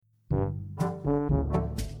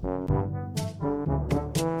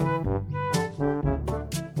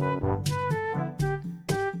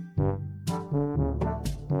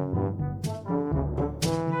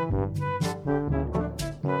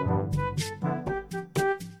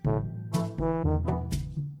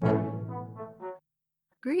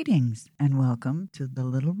Greetings and welcome to the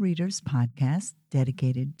Little Readers podcast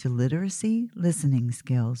dedicated to literacy, listening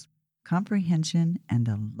skills, comprehension, and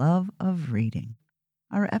a love of reading.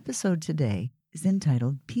 Our episode today is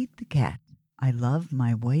entitled Pete the Cat, I Love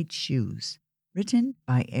My White Shoes, written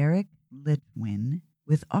by Eric Litwin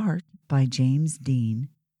with art by James Dean,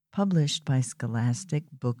 published by Scholastic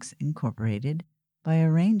Books Incorporated by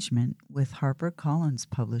arrangement with HarperCollins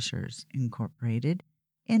Publishers Incorporated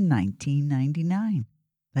in 1999.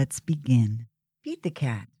 Let's begin. Pete the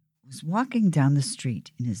Cat was walking down the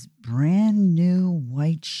street in his brand new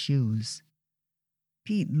white shoes.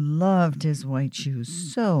 Pete loved his white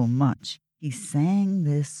shoes so much, he sang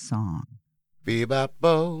this song.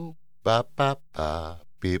 Bee-bop-bo, bop-bop-ba,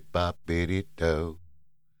 beep-bop-biddy-do.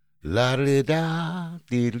 La-da-da,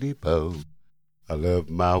 diddly-bo. I love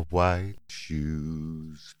my white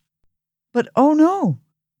shoes. But oh no!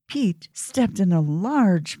 Pete stepped in a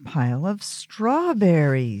large pile of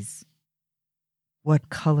strawberries. What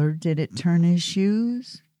color did it turn his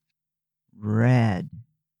shoes? Red.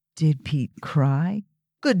 Did Pete cry?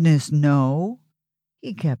 Goodness, no.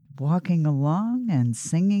 He kept walking along and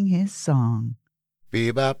singing his song.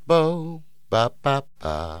 Bee-bop-bo,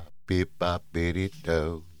 bop-bop-ba,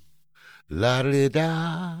 beep-bop-biddy-do.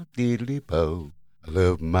 La-da-da, diddly-bo. I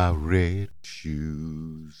love my red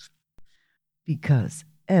shoes. Because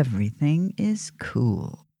everything is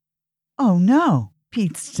cool. Oh no!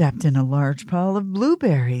 Pete stepped in a large pile of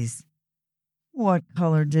blueberries. What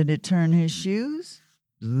color did it turn his shoes?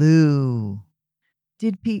 Blue.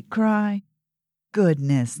 Did Pete cry?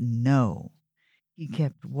 Goodness, no. He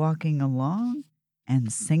kept walking along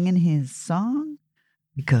and singing his song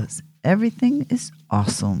because everything is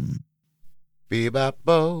awesome.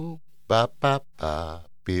 Bee-bop-bo, bop-bop-ba,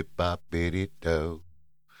 beep-bop-biddy-do.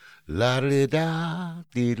 La-da-da,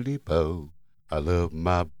 diddly-bo. I love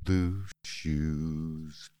my blue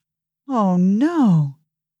shoes. Oh no!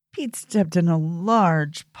 Pete stepped in a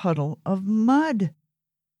large puddle of mud.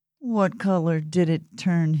 What color did it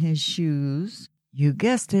turn his shoes? You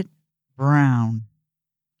guessed it, brown.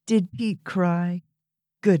 Did Pete cry?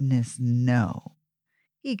 Goodness, no.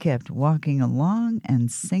 He kept walking along and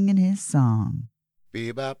singing his song.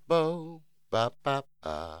 Bee-bop-bo,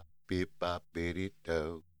 bop-bop-ba,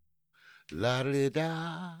 beep-bop-biddy-do.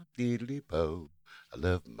 La-da-da, diddly-bo. I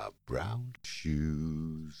love my brown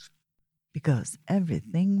shoes. Because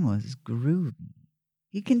everything was groovy.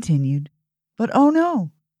 He continued, but oh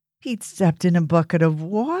no, Pete stepped in a bucket of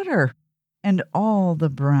water, and all the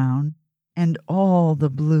brown, and all the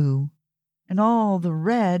blue, and all the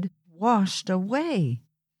red washed away.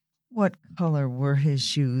 What color were his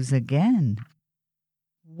shoes again?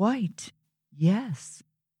 White, yes,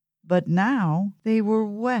 but now they were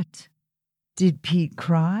wet. Did Pete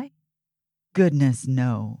cry? Goodness,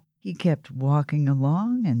 no. He kept walking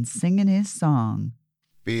along and singing his song.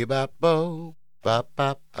 Bee-bop-bo,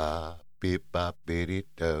 bop-bop-ba,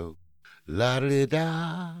 beep-bop-biddy-do.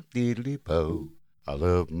 La-da-da, diddly-bo. I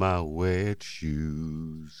love my wet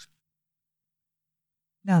shoes.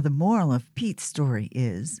 Now, the moral of Pete's story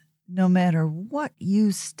is, no matter what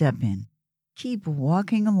you step in, keep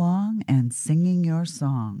walking along and singing your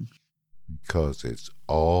song. Because it's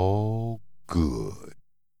all good.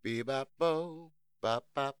 Bee-bop-bo,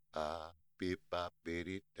 bop-bop-ba,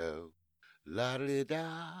 beep-bop-biddy-do.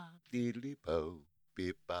 La-da-da, diddly-bo,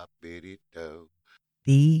 beep-bop-biddy-do.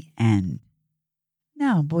 The end.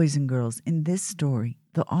 Now, boys and girls, in this story,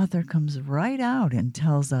 the author comes right out and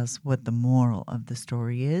tells us what the moral of the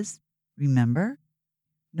story is. Remember,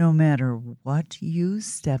 no matter what you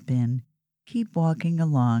step in, keep walking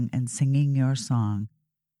along and singing your song.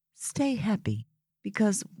 Stay happy,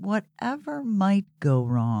 because whatever might go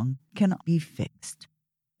wrong can be fixed.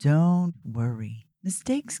 Don't worry.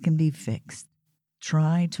 Mistakes can be fixed.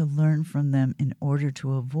 Try to learn from them in order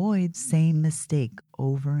to avoid same mistake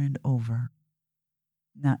over and over.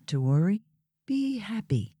 Not to worry, be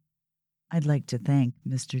happy. I'd like to thank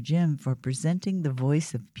Mr. Jim for presenting the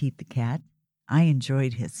voice of Pete the Cat. I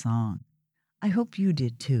enjoyed his song. I hope you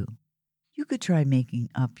did too. You could try making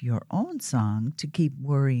up your own song to keep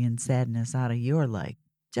worry and sadness out of your life,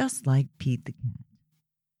 just like Pete the Cat.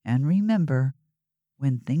 And remember,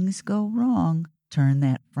 when things go wrong, turn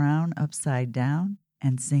that frown upside down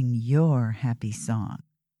and sing your happy song.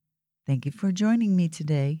 Thank you for joining me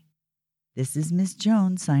today. This is Miss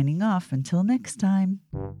Jones signing off until next time.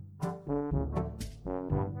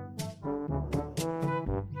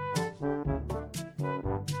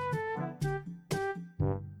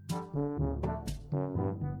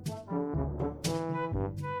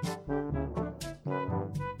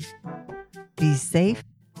 Be safe,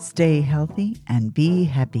 stay healthy, and be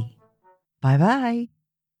happy. Bye-bye.